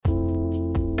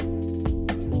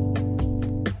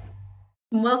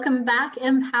Welcome back,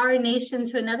 Empower Nation,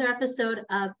 to another episode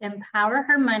of Empower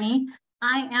Her Money.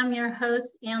 I am your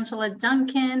host, Angela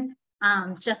Duncan.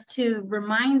 Just to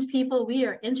remind people, we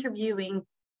are interviewing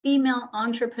female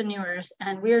entrepreneurs,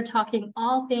 and we are talking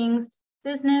all things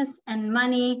business and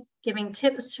money, giving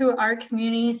tips to our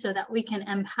community so that we can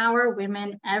empower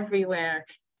women everywhere.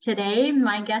 Today,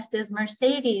 my guest is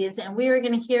Mercedes, and we are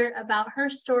going to hear about her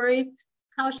story,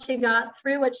 how she got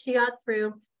through what she got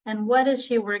through, and what is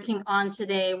she working on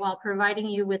today while providing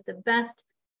you with the best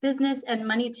business and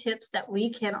money tips that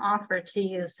we can offer to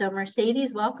you. So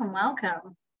Mercedes, welcome.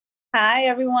 Hi,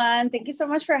 everyone. Thank you so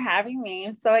much for having me.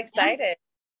 I'm so excited.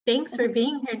 Yeah. Thanks for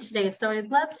being here today. So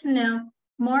I'd love to know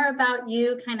more about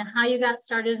you, kind of how you got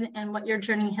started and what your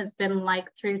journey has been like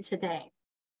through today.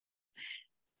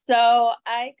 So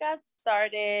I got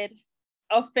started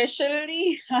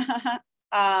officially,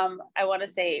 I want to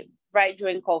say right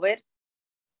during COVID.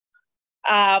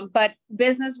 But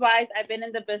business-wise, I've been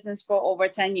in the business for over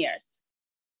 10 years.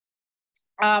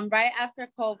 Right after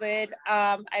COVID,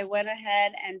 I went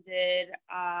ahead and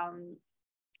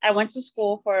I went to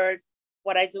school for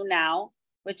what I do now,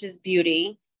 which is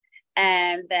beauty.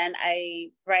 And then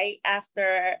right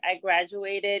after I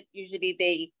graduated, usually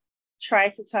they try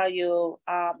to tell you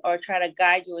or try to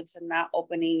guide you into not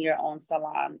opening your own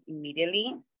salon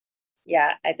immediately.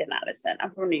 Yeah, I did not listen. I'm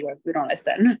from New York. We don't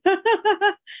listen.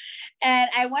 And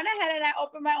I went ahead and I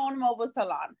opened my own mobile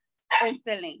salon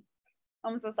instantly.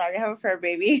 I'm so sorry. I have a fur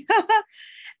baby.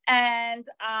 And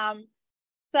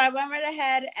so I went right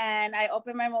ahead and I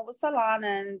opened my mobile salon,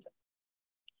 and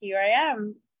here I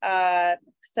am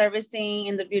servicing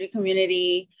in the beauty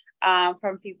community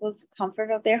from people's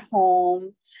comfort of their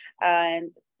home.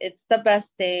 And it's the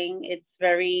best thing. It's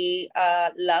very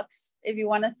luxe, if you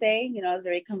want to say, it's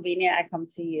very convenient. I come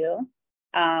to you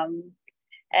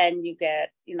and you get,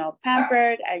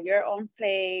 pampered at your own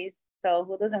place. So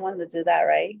who doesn't want to do that,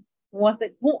 right? Who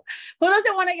doesn't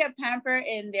want to get pampered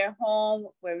in their home,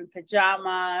 wearing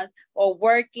pajamas or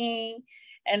working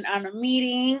and on a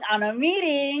meeting and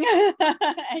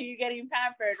you're getting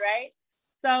pampered, right?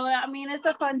 So, I mean, it's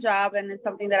a fun job and it's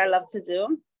something that I love to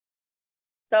do.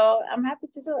 So I'm happy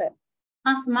to do it.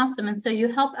 Awesome. And so you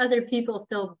help other people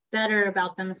feel better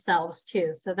about themselves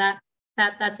too. So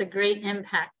that's a great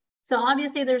impact. So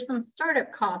obviously there's some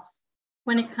startup costs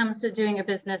when it comes to doing a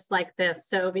business like this.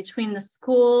 So between the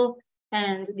school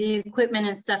and the equipment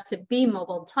and stuff to be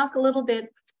mobile, talk a little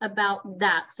bit about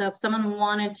that. So if someone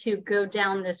wanted to go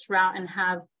down this route and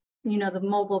have, the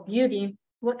mobile beauty,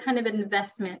 what kind of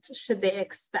investment should they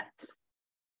expect?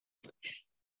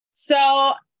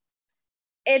 So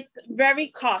it's very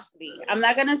costly. I'm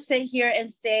not going to sit here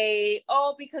and say,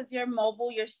 oh, because you're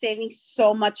mobile, you're saving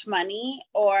so much money,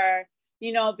 or,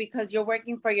 because you're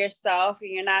working for yourself and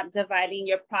you're not dividing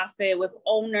your profit with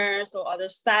owners or other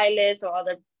stylists or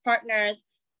other partners.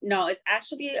 No, it's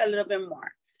actually a little bit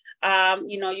more.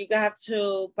 You have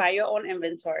to buy your own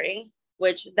inventory,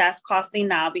 which that's costly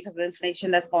now because of the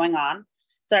inflation that's going on.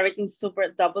 So everything's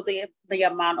double the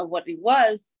amount of what it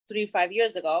was 3-5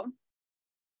 years ago.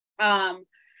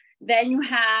 Then you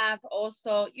have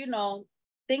also,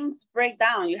 things break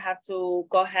down. You have to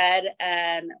go ahead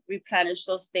and replenish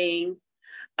those things.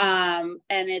 And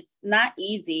it's not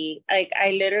easy. Like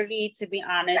I literally, to be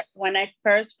honest, when I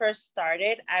first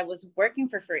started, I was working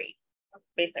for free,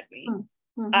 basically.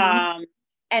 Mm-hmm.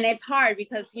 And it's hard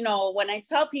because, when I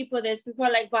tell people this, people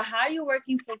are like, but how are you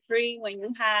working for free when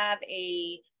you have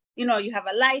you have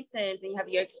a license and you have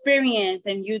your experience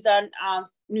and you've done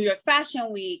New York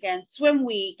Fashion Week and Swim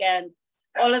Week and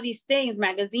all of these things,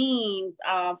 magazines,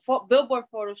 billboard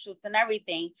photo shoots and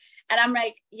everything. And I'm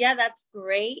like, yeah, that's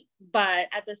great. But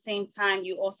at the same time,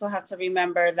 you also have to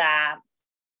remember that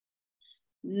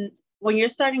when you're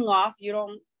starting off, you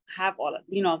don't have all of,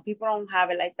 people don't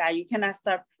have it like that. You cannot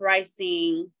start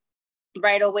pricing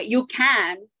right away. You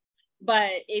can,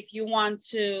 but if you want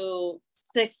to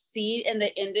succeed in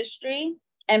the industry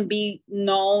and be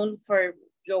known for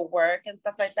your work and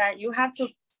stuff like that, you have to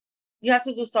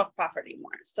do self-profit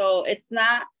more. So it's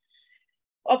not,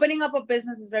 opening up a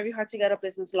business is very hard to get a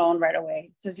business loan right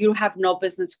away because you have no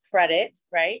business credit,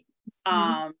 right?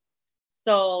 Mm-hmm.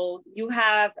 So you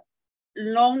have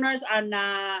loaners are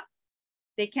not,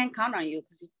 they can't count on you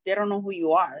because they don't know who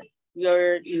you are.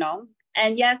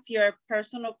 And yes, your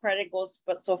personal credit goes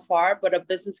but so far, but a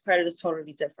business credit is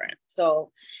totally different.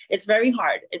 So it's very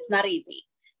hard. It's not easy.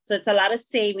 So it's a lot of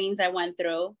savings I went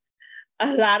through.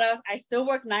 I still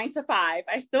work 9 to 5.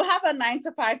 I still have a 9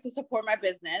 to 5 to support my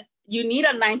business. You need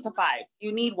a 9 to 5.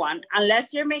 You need one.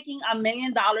 Unless you're making $1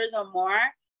 million or more,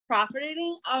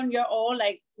 profiting on your own,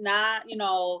 like not, you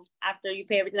know, after you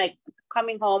pay everything, like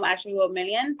coming home actually with $1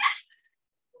 million,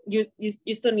 you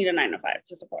still need a 9 to 5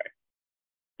 to support.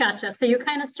 Gotcha. So you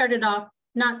kind of started off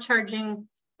not charging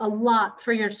a lot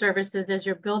for your services as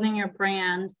you're building your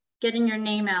brand, getting your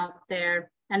name out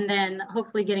there, and then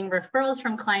hopefully getting referrals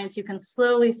from clients. You can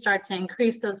slowly start to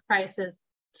increase those prices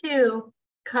to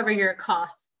cover your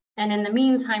costs. And in the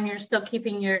meantime, you're still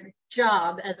keeping your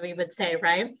job, as we would say,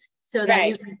 right? So that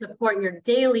you can support your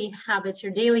daily habits,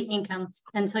 your daily income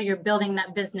until you're building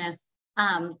that business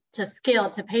to scale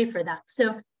to pay for that.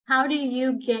 So how do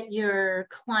you get your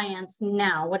clients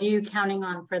now? What are you counting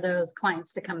on for those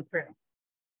clients to come through?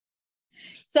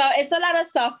 So it's a lot of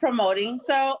self-promoting.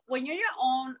 So when you're your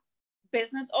own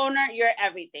business owner, you're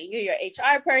everything. You're your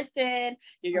HR person,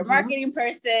 you're your marketing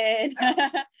person,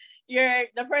 you're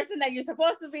the person that you're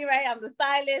supposed to be, right? I'm the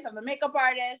stylist, I'm the makeup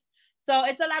artist. So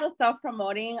it's a lot of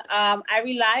self-promoting. I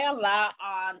rely a lot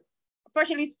on,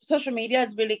 fortunately, social media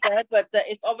is really good, but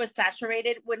it's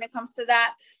oversaturated when it comes to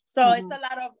that. So it's a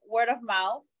lot of word of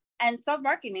mouth and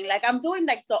self-marketing. Like I'm doing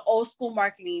like the old school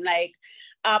marketing, like,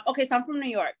 okay, so I'm from New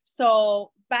York.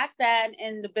 So back then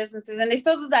in the businesses, and they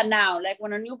still do that now, like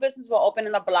when a new business will open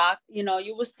in the block, you know,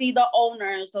 you will see the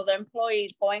owners or the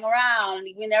employees going around,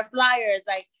 leaving their flyers,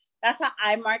 like, that's how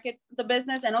I market the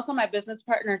business, and also my business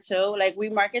partner too. Like we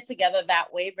market together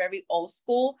that way, very old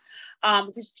school,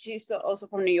 because she's also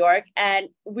from New York. And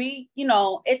we, you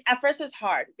know, it at first it's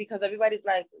hard because everybody's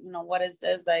like, you know, what is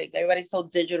this? Like everybody's so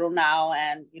digital now,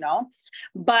 and you know,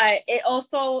 but it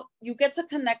also, you get to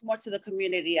connect more to the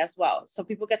community as well. So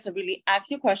people get to really ask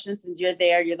you questions since you're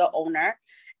there, you're the owner,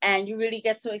 and you really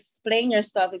get to explain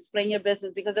yourself, explain your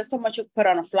business, because there's so much you put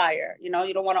on a flyer. You know,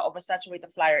 you don't want to oversaturate the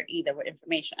flyer either with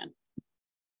information.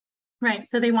 Right.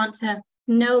 So they want to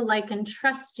know, like, and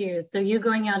trust you. So you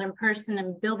going out in person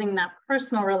and building that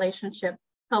personal relationship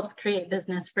helps create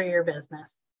business for your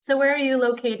business. So where are you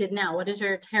located now? What is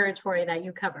your territory that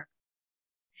you cover?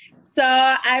 So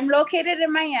I'm located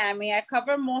in Miami. I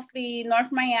cover mostly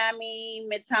North Miami,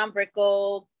 Midtown,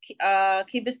 Brickell,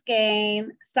 Key Biscayne,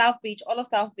 South Beach, all of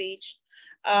South Beach,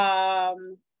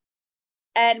 and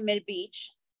Mid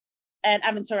Beach, and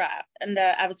Aventura, in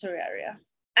the Aventura area.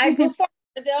 I do Fort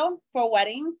Lauderdale for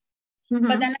weddings,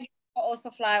 but then I also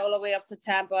fly all the way up to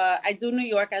Tampa. I do New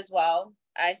York as well.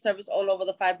 I service all over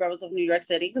the 5 boroughs of New York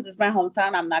City because it's my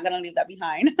hometown. I'm not going to leave that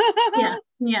behind.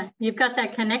 Yeah. You've got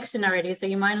that connection already, so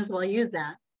you might as well use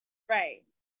that. Right.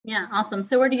 Yeah, awesome.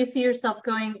 So where do you see yourself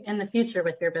going in the future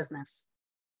with your business?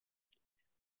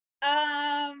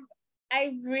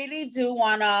 I really do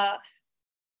want to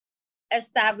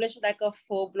establish like a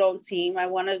full-blown team. I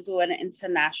want to do an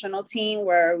international team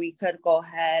where we could go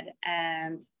ahead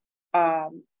and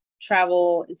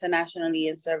travel internationally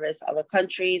and service other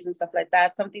countries and stuff like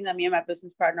that. Something that me and my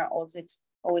business partner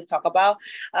always talk about.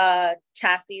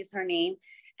 Chassie is her name.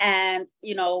 And,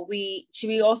 you know, we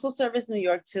also service New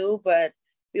York too, but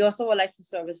we also would like to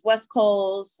service West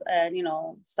Coast and, you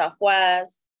know,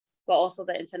 Southwest, but also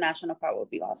the international part would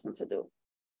be awesome to do.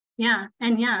 Yeah.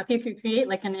 And yeah, if you could create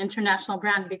like an international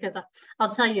brand, because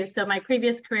I'll tell you, so my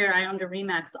previous career, I owned a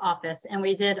Remax office and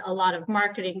we did a lot of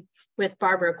marketing with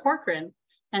Barbara Corcoran.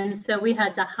 And so we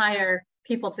had to hire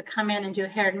people to come in and do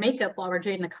hair and makeup while we're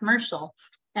doing the commercial.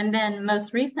 And then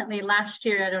most recently last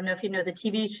year, I don't know if you know the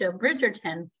TV show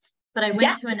Bridgerton, but I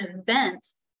went to an event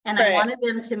and I wanted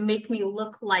them to make me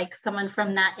look like someone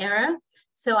from that era.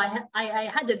 So I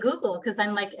had to Google, because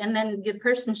I'm like, and then the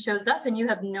person shows up and you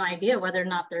have no idea whether or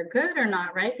not they're good or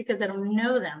not, right? Because I don't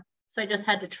know them. So I just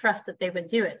had to trust that they would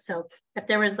do it. So if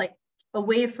there was like a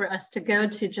way for us to go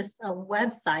to just a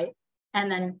website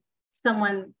and then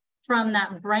someone from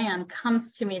that brand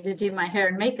comes to me to do my hair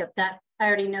and makeup that I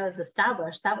already know is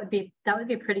established, that would be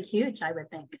pretty huge, I would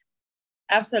think.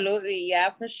 Absolutely.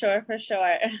 Yeah, for sure.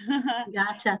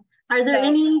 Gotcha. Are there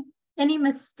any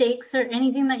mistakes or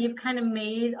anything that you've kind of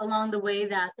made along the way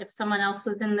that if someone else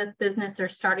was in this business or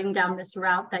starting down this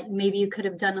route that maybe you could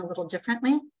have done a little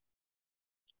differently?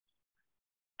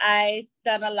 I've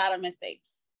done a lot of mistakes.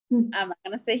 I'm not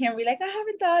going to sit here and be like, I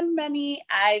haven't done many.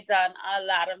 I've done a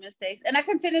lot of mistakes, and I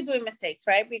continue doing mistakes,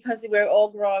 right? Because we're all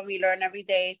growing. We learn every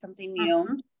day something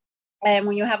new. And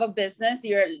when you have a business,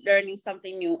 you're learning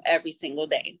something new every single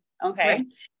day. Okay.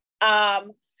 Right.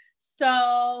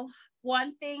 So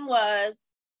one thing was,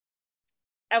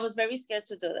 I was very scared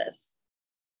to do this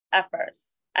at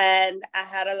first. And I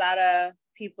had a lot of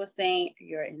people saying,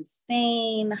 you're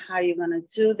insane. How are you going to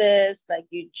do this? Like,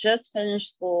 you just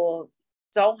finished school,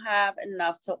 don't have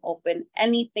enough to open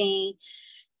anything.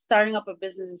 starting up a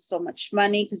business is so much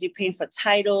money because you're paying for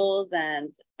titles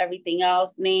and everything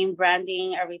else, name,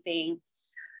 branding, everything.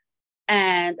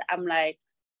 And I'm like,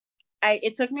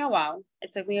 it took me a while.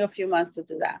 It took me a few months to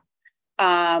do that,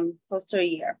 close to a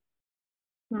year.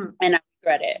 And I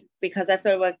regret it because I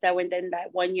feel like that within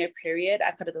that 1 year period,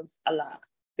 I could have done a lot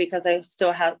because I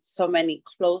still had so many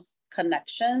close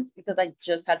connections because I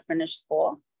just had finished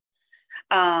school.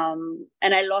 And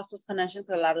I lost those connections.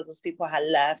 A lot of those people had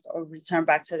left or returned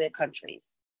back to their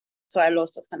countries. So I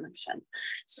lost those connections.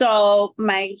 So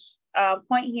my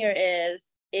point here is,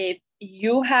 if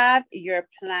you have your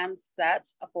plan set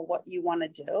for what you want to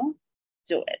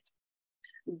do it.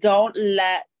 Don't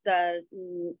let the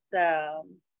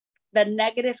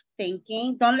negative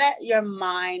thinking, don't let your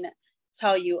mind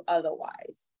tell you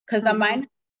otherwise. Because the mind,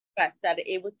 that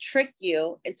it would trick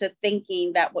you into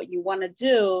thinking that what you want to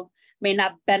do may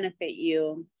not benefit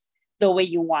you the way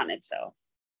you want it to.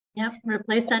 Yep.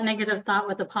 Replace that negative thought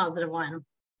with a positive one.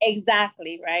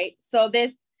 Exactly. Right.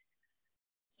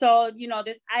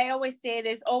 I always say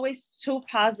there's always too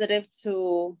positive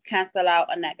to cancel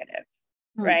out a negative.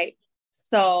 Right.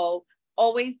 So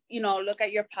always, look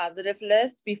at your positive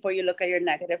list before you look at your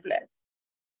negative list,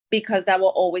 because that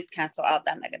will always cancel out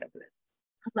that negative list.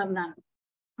 I love that.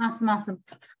 Awesome.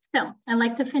 So I'd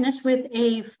like to finish with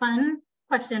a fun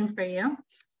question for you.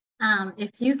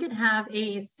 If you could have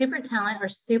a super talent or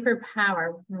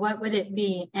superpower, what would it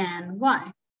be and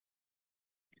why?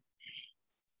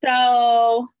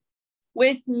 So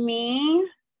with me,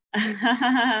 it's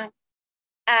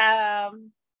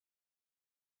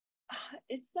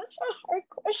such a hard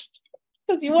question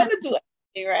because you want to do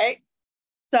everything, right?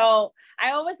 So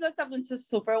I always looked up into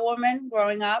Superwoman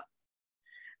growing up.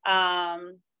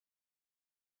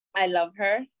 I love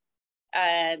her,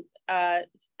 and I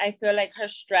feel like her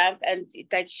strength and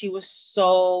that she was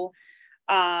so,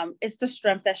 it's the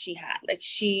strength that she had. Like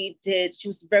she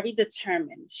was very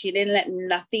determined. She didn't let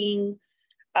nothing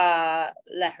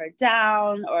let her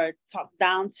down or talk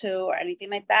down to or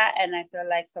anything like that. And I feel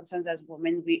like sometimes as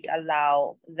women, we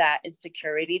allow that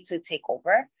insecurity to take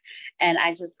over. And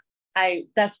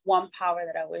that's one power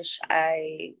that I wish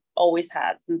I always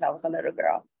had since I was a little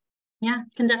girl. Yeah,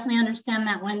 can definitely understand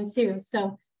that one too.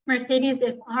 So Mercedes,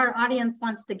 if our audience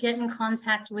wants to get in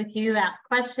contact with you, ask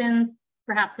questions,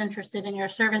 perhaps interested in your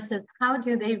services, how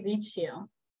do they reach you?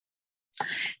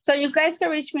 So you guys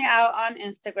can reach me out on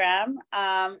Instagram.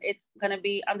 It's going to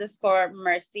be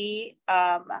 _Mercy,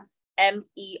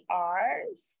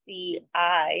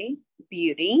 MERCI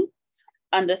beauty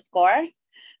 _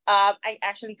 I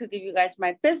actually could give you guys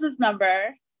my business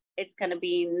number. It's going to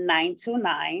be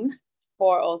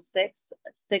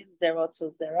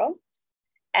 929-406-6020.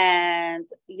 And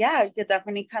yeah, you could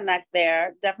definitely connect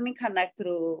there. Definitely connect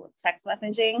through text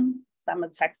messaging. So I'm a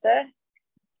texter.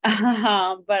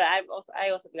 But I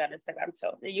also be on Instagram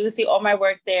too. You can see all my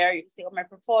work there. You can see all my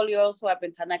portfolios, who I've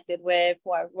been connected with,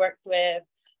 who I've worked with.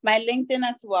 My LinkedIn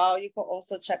as well. You can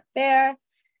also check there.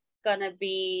 It's gonna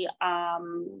be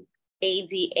ADALJISA,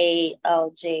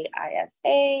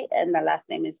 and the last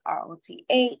name is ROTH. You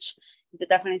could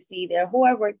definitely see there who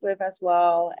I worked with as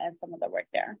well and some of the work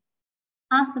there.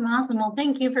 Awesome. Well,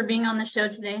 thank you for being on the show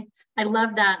today. I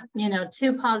love that,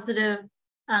 two positive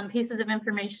pieces of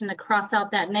information to cross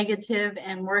out that negative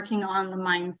and working on the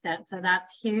mindset. So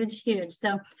that's huge.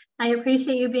 So I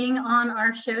appreciate you being on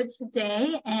our show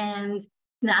today. And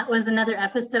that was another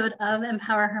episode of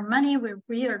Empower Her Money, where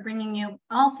we are bringing you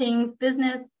all things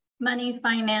business, money,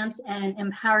 finance, and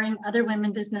empowering other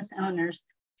women business owners.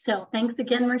 So thanks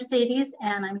again, Mercedes,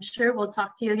 and I'm sure we'll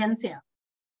talk to you again soon.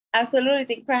 Absolutely.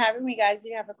 Thanks for having me, guys.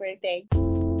 You have a great day.